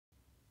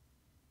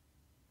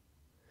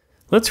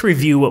Let's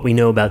review what we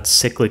know about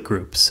cyclic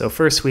groups. So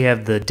first we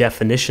have the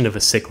definition of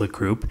a cyclic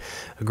group.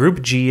 A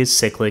group G is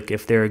cyclic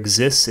if there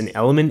exists an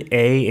element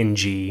A in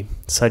G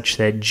such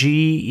that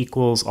G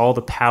equals all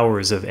the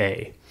powers of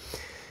A.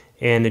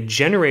 And a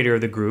generator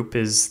of the group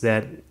is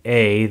that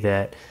A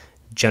that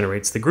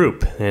generates the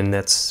group. And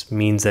that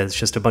means that it's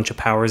just a bunch of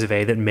powers of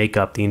A that make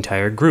up the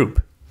entire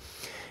group.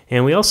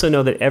 And we also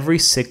know that every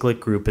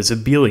cyclic group is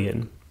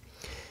abelian.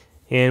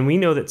 And we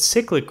know that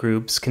cyclic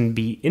groups can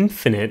be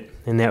infinite,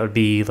 and that would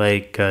be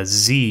like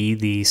z,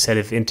 the set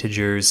of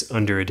integers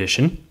under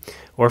addition,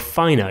 or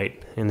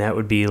finite, and that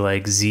would be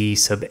like z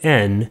sub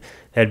n,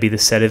 that would be the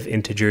set of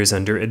integers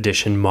under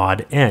addition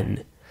mod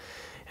n.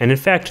 And in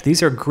fact,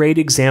 these are great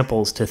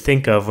examples to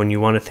think of when you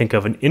want to think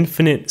of an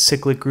infinite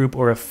cyclic group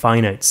or a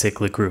finite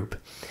cyclic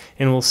group.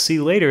 And we'll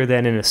see later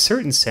that in a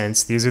certain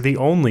sense, these are the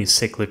only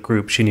cyclic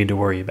groups you need to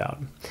worry about.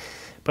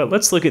 But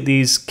let's look at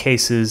these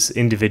cases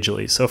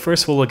individually. So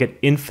first we'll look at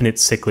infinite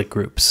cyclic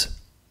groups.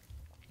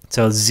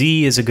 So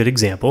Z is a good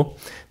example,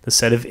 the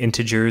set of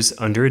integers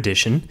under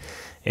addition,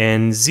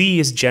 and Z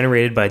is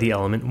generated by the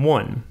element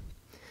 1.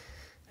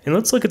 And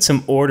let's look at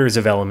some orders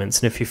of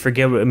elements, and if you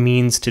forget what it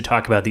means to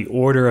talk about the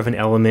order of an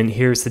element,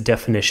 here's the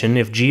definition.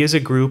 If G is a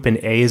group and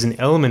A is an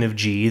element of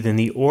G, then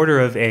the order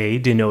of A,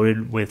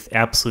 denoted with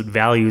absolute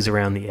values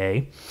around the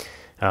A,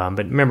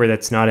 but remember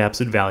that's not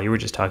absolute value, we're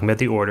just talking about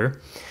the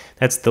order.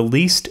 That's the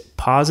least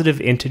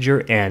positive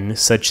integer n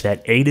such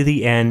that a to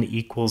the n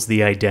equals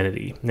the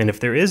identity. And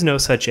if there is no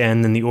such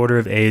n, then the order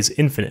of a is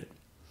infinite.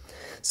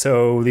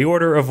 So the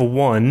order of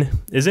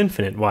 1 is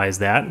infinite. Why is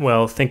that?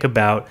 Well, think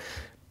about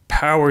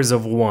powers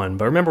of 1.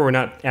 But remember, we're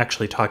not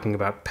actually talking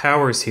about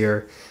powers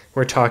here.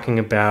 We're talking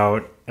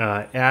about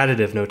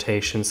additive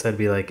notation. So that'd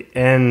be like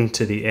n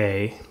to the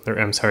a, or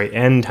I'm sorry,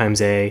 n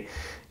times a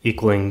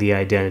equaling the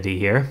identity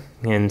here.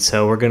 And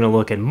so we're going to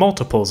look at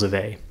multiples of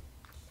a.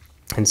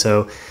 And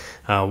so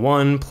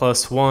 1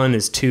 plus 1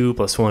 is 2,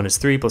 plus 1 is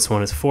 3, plus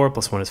 1 is 4,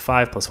 plus 1 is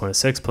 5, plus 1 is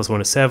 6, plus 1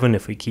 is 7.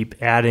 If we keep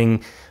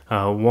adding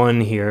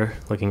 1 here,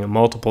 looking at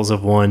multiples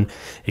of 1,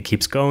 it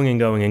keeps going and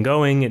going and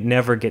going. It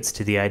never gets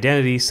to the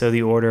identity, so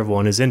the order of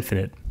 1 is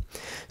infinite.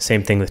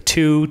 Same thing with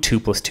 2. 2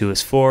 plus 2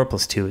 is 4,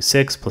 plus 2 is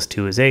 6, plus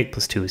 2 is 8,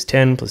 plus 2 is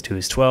 10, plus 2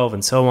 is 12,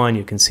 and so on.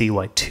 You can see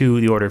why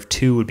the order of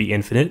 2 would be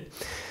infinite.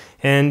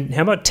 And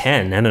how about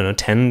 10? I don't know,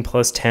 10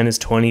 plus 10 is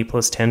 20,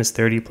 plus 10 is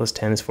 30, plus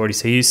 10 is 40.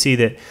 So you see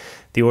that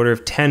the order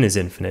of 10 is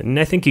infinite. And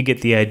I think you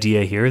get the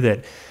idea here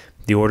that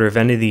the order of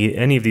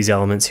any of these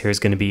elements here is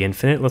going to be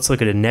infinite. Let's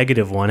look at a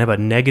negative 1. How about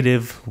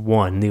negative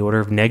 1? The order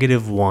of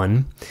negative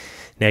 1.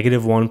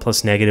 Negative 1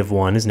 plus negative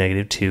 1 is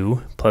negative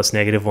 2, plus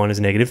negative 1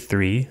 is negative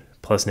 3,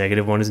 plus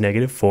negative 1 is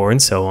negative 4,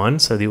 and so on.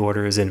 So the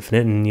order is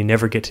infinite, and you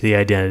never get to the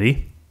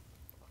identity.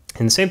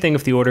 And the same thing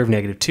with the order of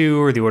negative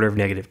 2, or the order of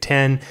negative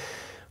 10,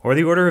 or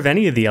the order of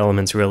any of the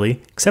elements,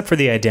 really, except for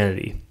the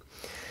identity.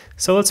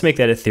 So let's make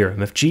that a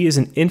theorem. If G is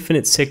an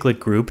infinite cyclic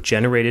group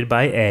generated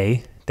by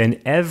A, then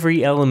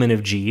every element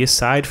of G,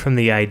 aside from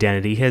the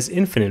identity, has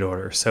infinite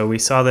order. So we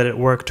saw that it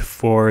worked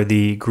for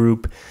the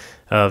group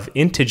of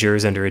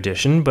integers under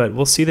addition, but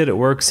we'll see that it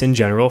works in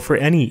general for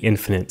any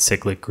infinite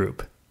cyclic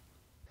group.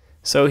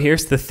 So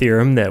here's the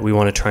theorem that we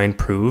want to try and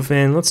prove,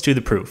 and let's do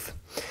the proof.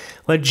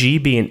 Let G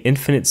be an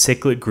infinite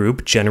cyclic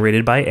group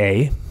generated by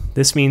A.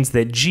 This means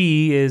that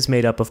G is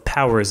made up of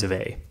powers of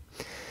A.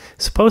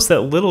 Suppose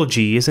that little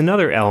g is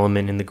another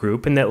element in the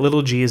group and that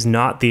little g is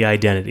not the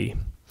identity.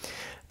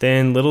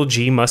 Then little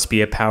g must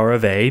be a power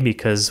of A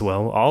because,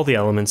 well, all the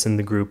elements in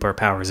the group are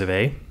powers of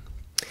A.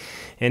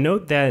 And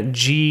note that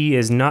g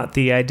is not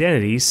the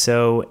identity,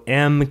 so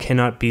m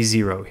cannot be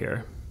 0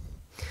 here.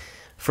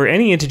 For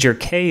any integer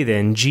k,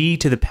 then, g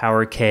to the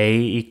power k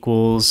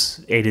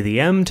equals a to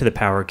the m to the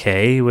power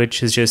k,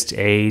 which is just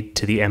a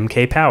to the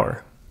mk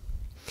power.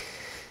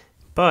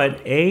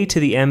 But a to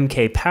the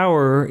mk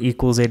power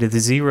equals a to the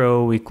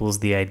 0 equals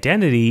the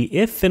identity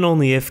if and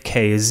only if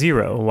k is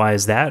 0. Why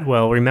is that?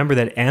 Well, remember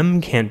that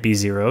m can't be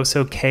 0,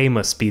 so k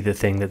must be the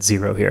thing that's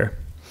 0 here.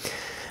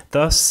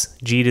 Thus,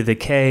 g to the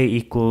k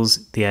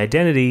equals the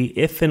identity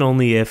if and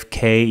only if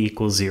k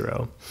equals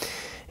 0.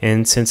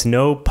 And since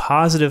no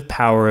positive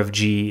power of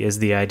g is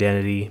the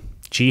identity,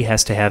 g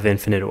has to have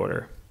infinite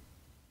order.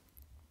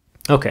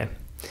 Okay.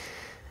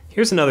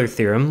 Here's another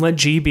theorem. Let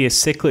G be a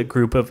cyclic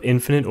group of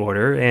infinite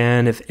order,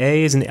 and if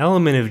A is an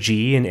element of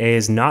G and A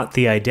is not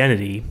the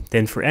identity,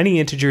 then for any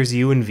integers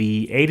u and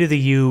v, a to the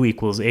u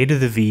equals a to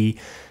the v,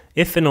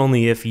 if and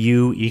only if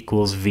u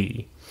equals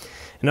v.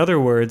 In other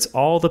words,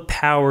 all the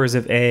powers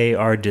of A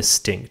are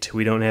distinct.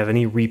 We don't have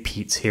any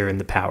repeats here in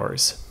the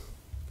powers.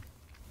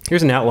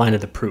 Here's an outline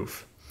of the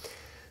proof.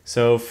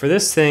 So for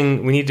this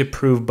thing, we need to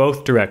prove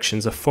both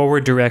directions, a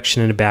forward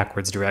direction and a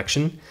backwards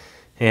direction.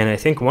 And I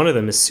think one of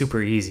them is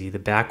super easy, the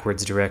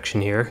backwards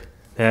direction here.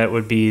 That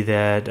would be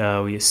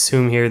that we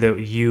assume here that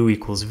u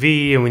equals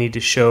v, and we need to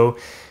show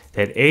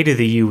that a to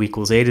the u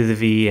equals a to the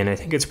v, and I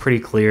think it's pretty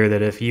clear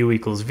that if u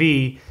equals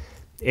v,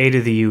 a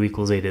to the u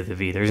equals a to the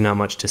v. There's not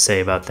much to say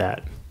about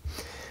that.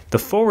 The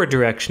forward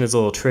direction is a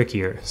little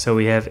trickier. So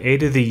we have a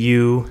to the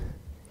u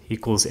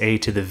equals a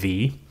to the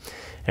v,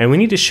 And we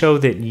need to show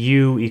that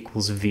u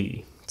equals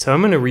v. So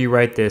I'm going to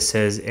rewrite this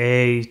as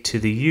a to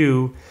the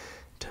u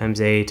times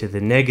a to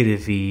the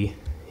negative v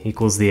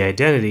equals the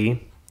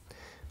identity,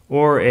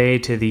 or a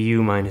to the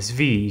u minus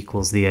v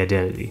equals the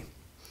identity.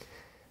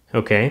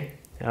 Okay,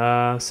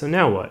 so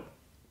now what?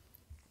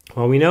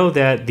 Well, we know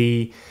that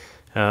the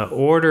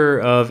order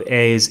of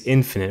A is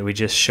infinite. We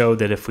just showed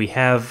that if we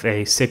have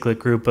a cyclic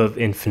group of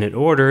infinite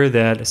order,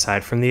 that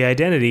aside from the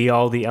identity,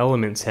 all the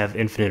elements have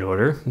infinite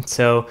order.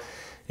 So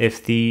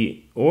if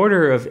the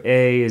order of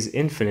A is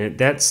infinite,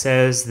 that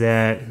says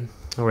that,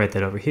 I'll write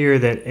that over here,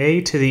 that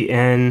A to the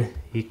n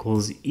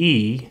equals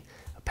E,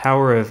 a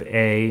power of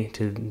A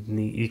to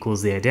the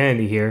equals the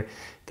identity here.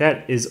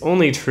 That is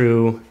only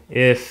true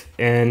if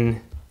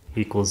n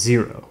equals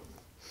 0.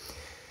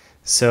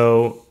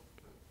 So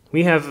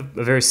we have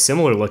a very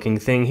similar looking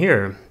thing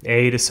here.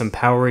 A to some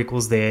power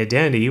equals the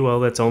identity. Well,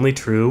 that's only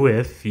true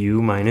if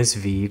u minus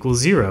v equals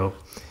 0.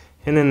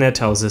 And then that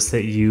tells us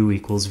that u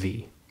equals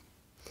v.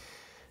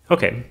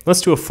 Okay,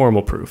 let's do a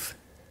formal proof.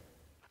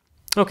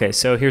 Okay,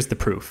 so here's the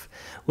proof.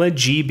 Let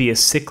G be a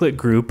cyclic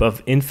group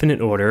of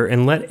infinite order,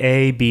 and let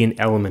A be an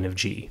element of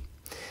G.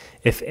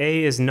 If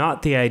A is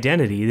not the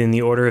identity, then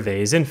the order of A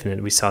is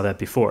infinite. We saw that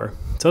before.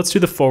 So let's do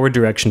the forward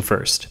direction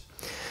first.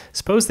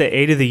 Suppose that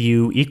a to the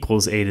u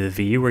equals a to the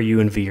v, where u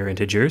and v are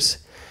integers.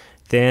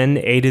 Then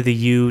a to the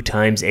u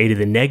times a to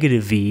the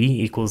negative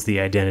v equals the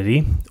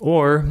identity,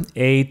 or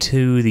a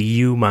to the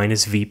u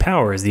minus v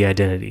power is the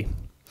identity.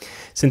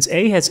 Since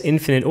a has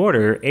infinite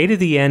order, a to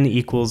the n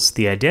equals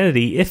the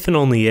identity if and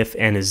only if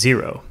n is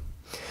 0.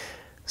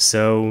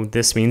 So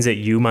this means that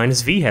u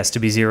minus v has to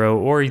be 0,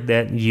 or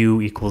that u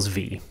equals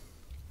v.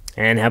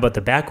 And how about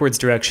the backwards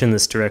direction?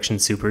 This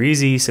direction's super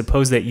easy.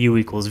 Suppose that u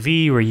equals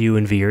v, where u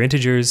and v are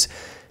integers.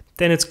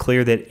 Then it's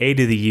clear that a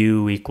to the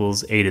u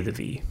equals a to the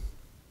v.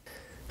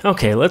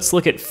 Okay, let's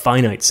look at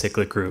finite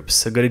cyclic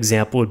groups. A good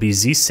example would be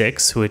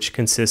Z6, which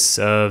consists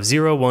of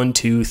 0, 1,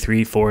 2,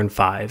 3, 4, and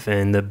 5.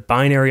 And the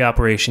binary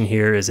operation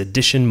here is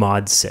addition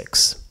mod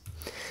 6.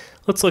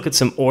 Let's look at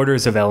some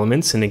orders of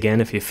elements. And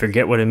again, if you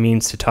forget what it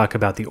means to talk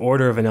about the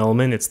order of an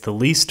element, it's the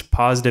least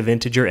positive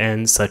integer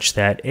n such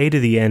that a to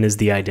the n is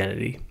the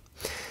identity.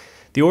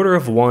 The order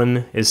of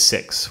 1 is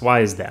 6.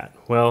 Why is that?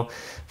 Well,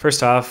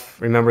 first off,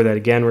 remember that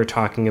again we're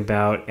talking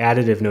about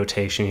additive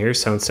notation here.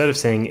 So instead of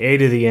saying a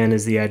to the n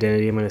is the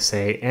identity, I'm going to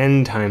say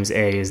n times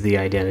a is the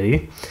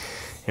identity.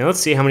 And let's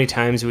see how many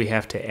times we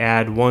have to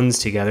add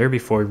 1s together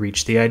before we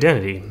reach the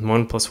identity.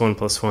 1 plus 1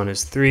 plus 1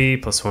 is 3,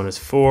 plus 1 is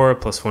 4,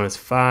 plus 1 is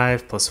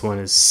 5, plus 1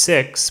 is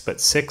 6, but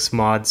 6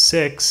 mod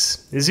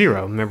 6 is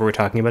 0. Remember we're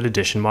talking about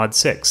addition mod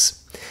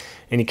 6.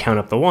 And you count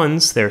up the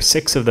 1s, there are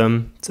 6 of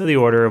them, so the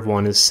order of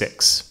 1 is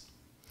 6.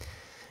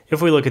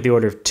 If we look at the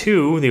order of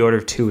 2, the order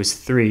of 2 is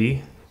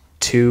 3.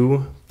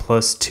 2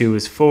 plus 2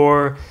 is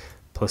 4,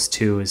 plus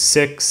 2 is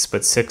 6,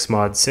 but 6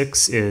 mod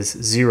 6 is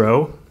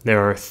 0. There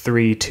are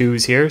 3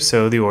 2's here,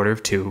 so the order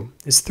of 2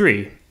 is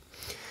 3.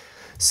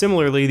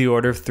 Similarly, the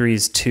order of 3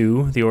 is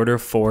 2, the order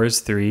of 4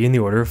 is 3, and the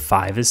order of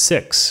 5 is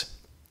 6.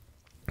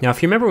 Now,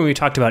 if you remember when we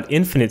talked about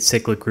infinite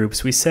cyclic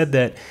groups, we said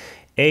that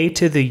a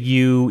to the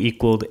u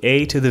equaled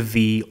a to the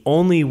v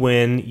only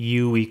when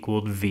u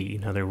equaled v.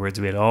 In other words,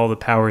 we had all the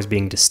powers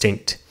being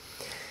distinct.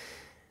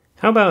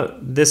 How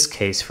about this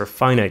case for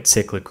finite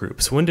cyclic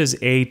groups? When does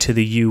a to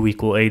the u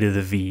equal a to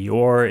the v?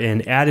 Or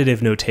in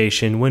additive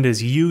notation, when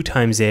does u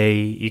times a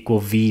equal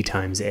v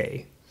times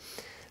a?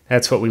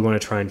 That's what we want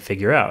to try and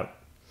figure out.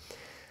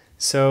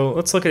 So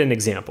let's look at an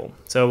example.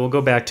 So we'll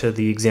go back to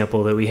the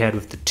example that we had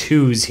with the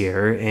 2's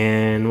here,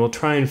 and we'll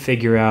try and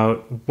figure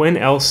out when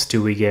else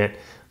do we get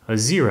a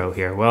 0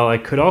 here. Well, I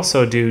could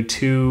also do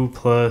 2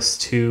 plus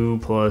 2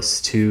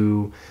 plus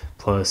 2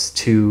 plus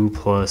 2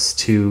 plus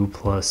 2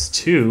 plus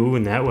 2,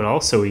 and that would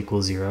also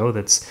equal 0.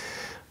 That's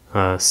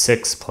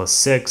 6 plus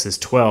 6 is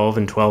 12,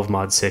 and 12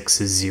 mod 6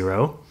 is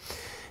 0.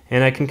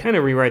 And I can kind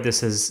of rewrite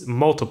this as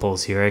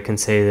multiples here. I can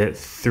say that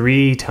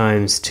 3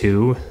 times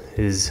 2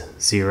 is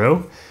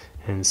 0,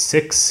 and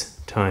 6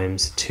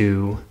 times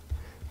 2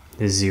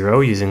 is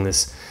 0, using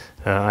this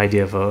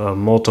idea of a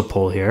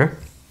multiple here.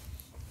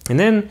 And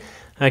then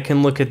I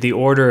can look at the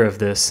order of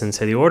this and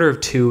say the order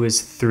of 2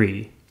 is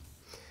 3.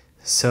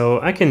 So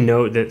I can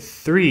note that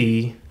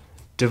 3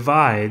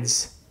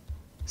 divides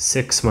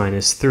 6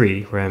 minus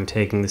 3, where I'm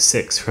taking the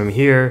 6 from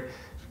here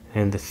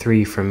and the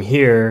 3 from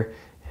here,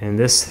 and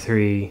this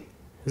 3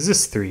 is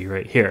this 3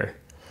 right here.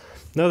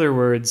 In other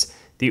words,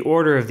 the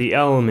order of the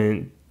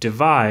element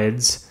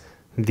divides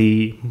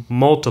the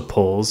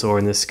multiples, or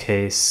in this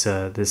case,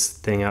 this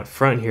thing out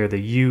front here,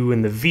 the u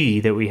and the v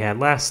that we had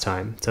last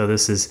time. So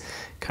this is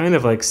kind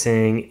of like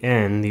saying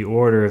n, the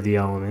order of the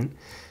element,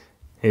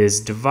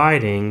 is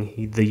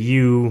dividing the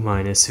u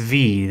minus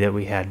v that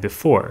we had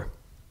before.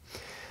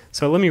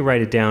 So let me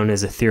write it down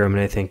as a theorem,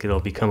 and I think it'll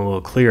become a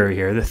little clearer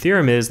here. The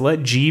theorem is,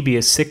 let G be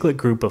a cyclic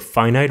group of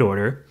finite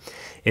order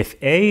if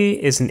A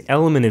is an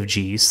element of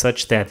G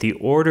such that the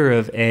order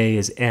of A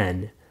is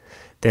n,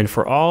 then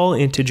for all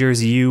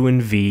integers u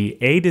and v,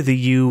 a to the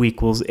u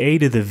equals a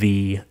to the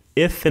v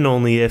if and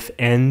only if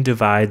n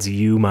divides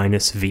u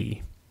minus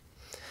v.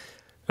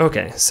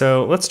 Okay,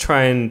 so let's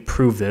try and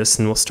prove this,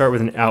 and we'll start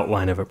with an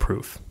outline of a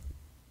proof.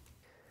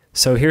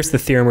 So here's the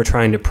theorem we're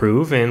trying to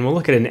prove, and we'll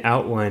look at an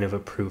outline of a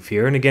proof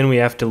here. And again, we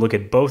have to look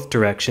at both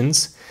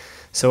directions.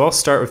 So I'll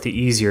start with the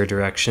easier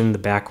direction, the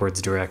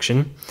backwards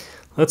direction.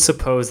 Let's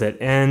suppose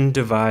that n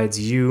divides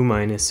u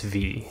minus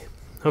v.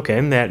 Okay,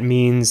 and that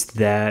means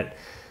that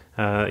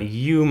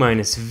u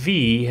minus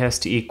v has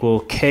to equal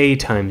k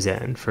times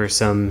n for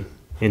some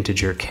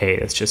integer k.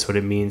 That's just what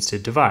it means to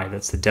divide.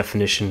 That's the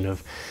definition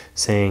of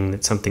saying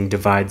that something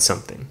divides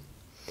something.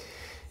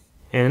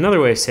 And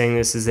another way of saying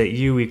this is that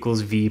u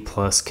equals v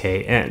plus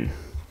kn.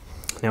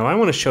 Now I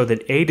want to show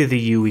that a to the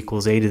u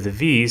equals a to the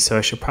v, so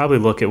I should probably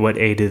look at what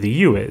a to the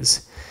u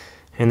is.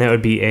 And that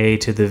would be a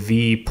to the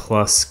v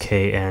plus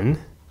kn.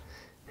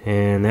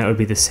 And that would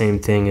be the same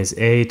thing as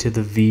a to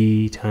the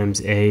v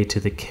times a to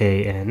the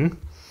kn.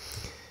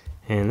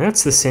 And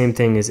that's the same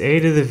thing as a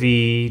to the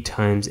v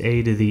times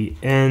a to the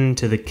n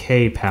to the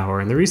k power.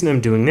 And the reason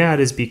I'm doing that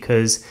is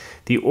because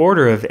the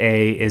order of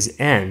a is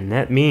n.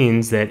 That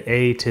means that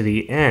a to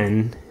the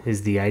n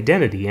is the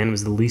identity. N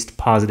was the least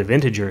positive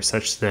integer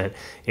such that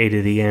a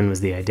to the n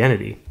was the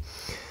identity.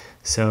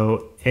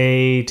 So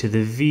a to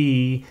the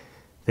v,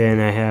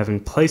 then I have in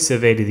place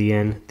of a to the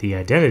n the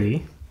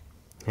identity.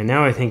 And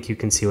now I think you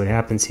can see what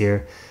happens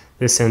here.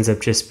 This ends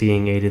up just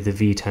being a to the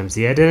v times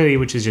the identity,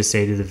 which is just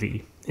a to the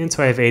v. And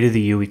so I have a to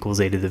the u equals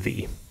a to the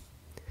v.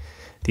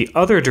 The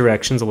other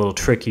direction's a little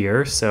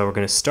trickier, so we're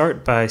going to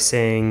start by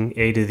saying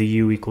a to the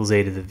u equals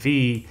a to the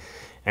v,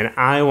 and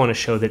I want to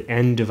show that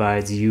n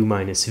divides u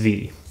minus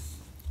v.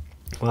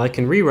 Well, I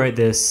can rewrite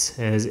this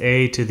as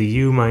a to the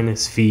u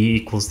minus v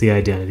equals the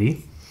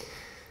identity.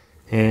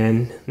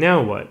 And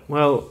now what?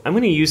 Well, I'm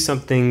going to use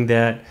something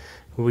that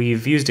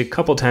we've used a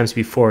couple times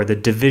before, the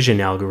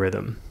division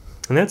algorithm.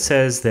 And that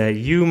says that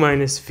u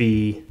minus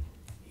v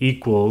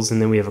equals,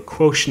 and then we have a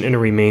quotient and a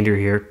remainder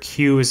here.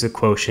 Q is a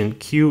quotient,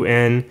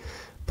 qn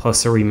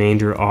plus a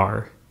remainder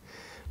r,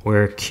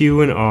 where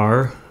q and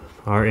r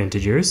are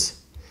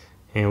integers.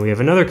 And we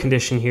have another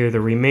condition here. The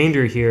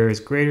remainder here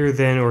is greater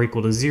than or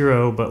equal to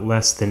 0, but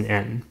less than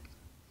n.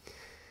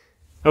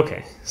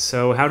 Okay,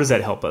 so how does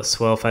that help us?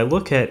 Well, if I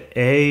look at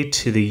a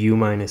to the u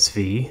minus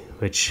v,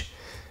 which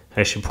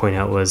I should point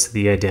out was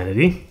the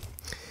identity,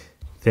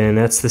 then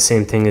that's the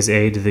same thing as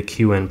a to the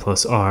qn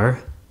plus r.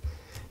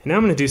 And now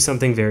I'm going to do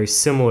something very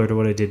similar to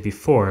what I did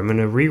before. I'm going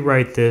to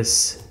rewrite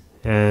this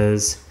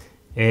as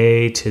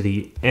a to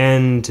the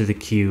n to the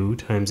q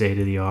times a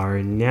to the r.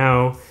 And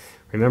now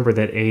remember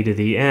that a to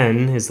the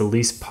n is the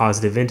least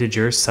positive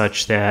integer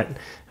such that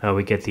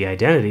we get the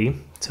identity.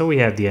 So we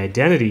have the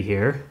identity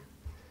here.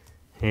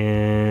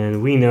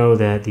 And we know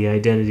that the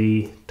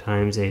identity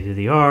times a to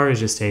the r is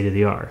just a to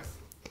the r.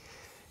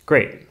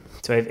 Great.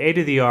 So I have a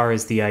to the r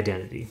as the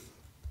identity.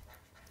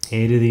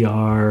 A to the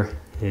r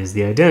is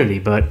the identity,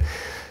 but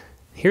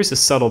here's a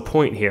subtle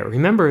point here.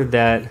 Remember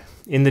that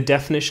in the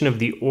definition of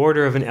the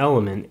order of an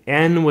element,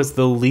 n was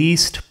the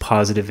least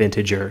positive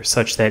integer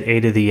such that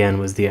a to the n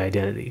was the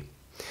identity.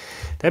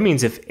 That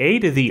means if a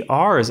to the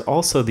r is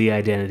also the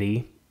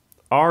identity,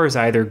 r is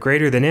either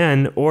greater than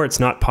n or it's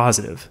not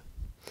positive.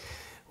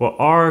 Well,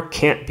 r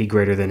can't be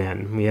greater than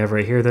n. We have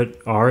right here that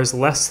r is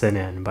less than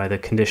n by the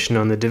condition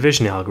on the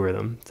division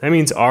algorithm. That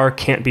means r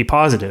can't be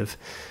positive.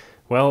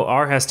 Well,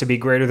 r has to be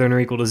greater than or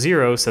equal to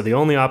 0, so the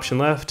only option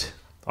left,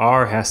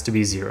 r has to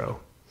be 0.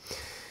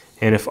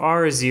 And if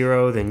r is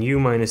 0, then u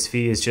minus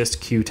v is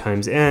just q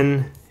times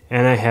n,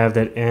 and I have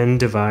that n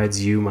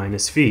divides u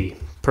minus v.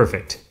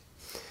 Perfect.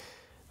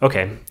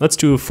 Okay, let's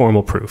do a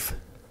formal proof.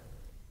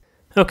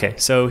 Okay,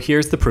 so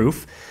here's the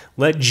proof.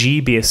 Let G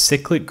be a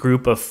cyclic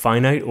group of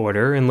finite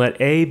order, and let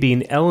A be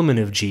an element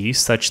of G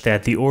such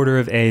that the order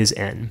of A is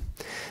n.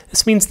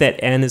 This means that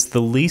n is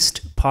the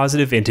least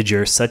positive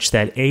integer such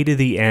that a to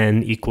the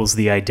n equals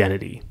the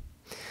identity.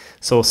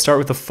 So we'll start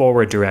with the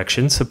forward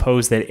direction.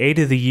 Suppose that a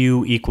to the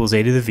u equals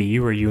a to the v,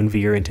 where u and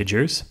v are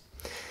integers.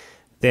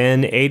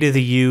 Then a to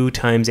the u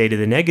times a to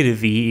the negative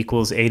v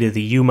equals a to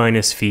the u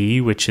minus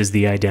v, which is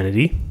the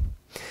identity.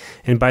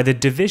 And by the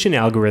division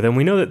algorithm,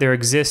 we know that there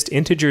exist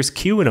integers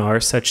q and r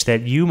such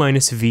that u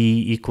minus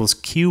v equals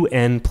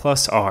qn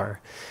plus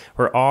r,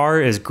 where r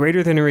is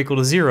greater than or equal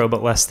to 0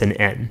 but less than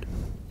n.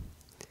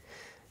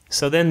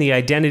 So then the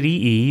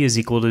identity E is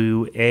equal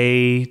to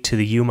a to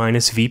the u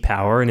minus v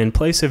power, and in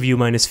place of u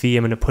minus v,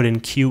 I'm going to put in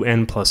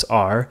qn plus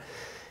r.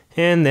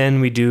 And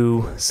then we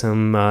do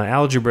some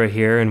algebra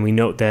here, and we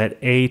note that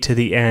a to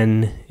the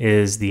n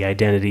is the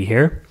identity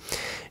here.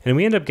 And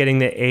we end up getting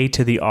that a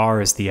to the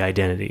r is the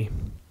identity.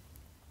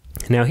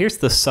 Now here's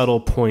the subtle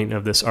point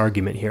of this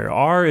argument here.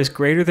 R is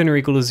greater than or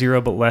equal to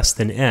 0 but less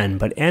than n,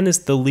 but n is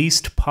the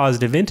least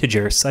positive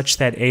integer such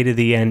that a to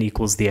the n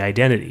equals the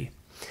identity.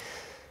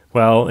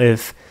 Well,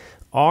 if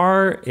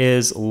r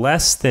is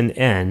less than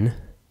n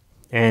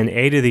and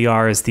a to the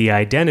r is the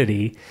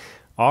identity,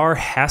 r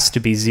has to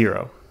be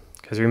 0.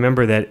 Because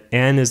remember that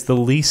n is the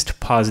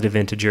least positive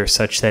integer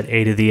such that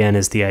a to the n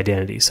is the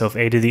identity. So if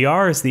a to the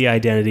r is the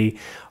identity,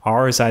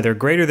 r is either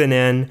greater than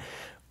n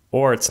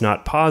or it's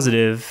not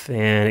positive,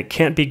 and it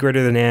can't be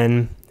greater than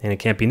n, and it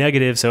can't be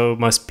negative, so it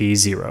must be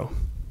 0.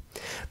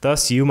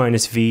 Thus, u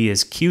minus v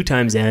is q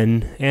times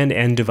n, and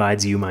n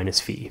divides u minus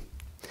v.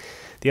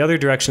 The other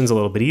direction is a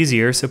little bit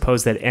easier.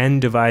 Suppose that n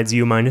divides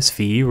u minus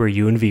v, where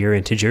u and v are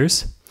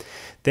integers.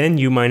 Then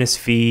u minus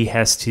v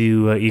has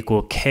to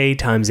equal k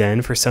times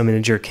n for some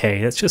integer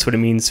k. That's just what it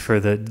means for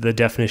the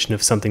definition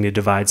of something to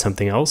divide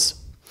something else.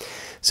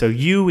 So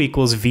u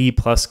equals v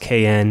plus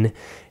kn,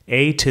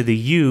 a to the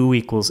u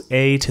equals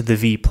a to the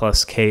v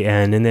plus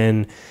kn, and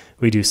then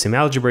we do some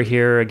algebra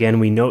here. Again,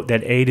 we note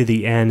that a to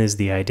the n is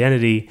the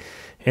identity,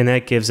 and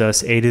that gives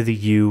us a to the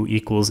u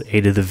equals a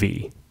to the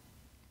v.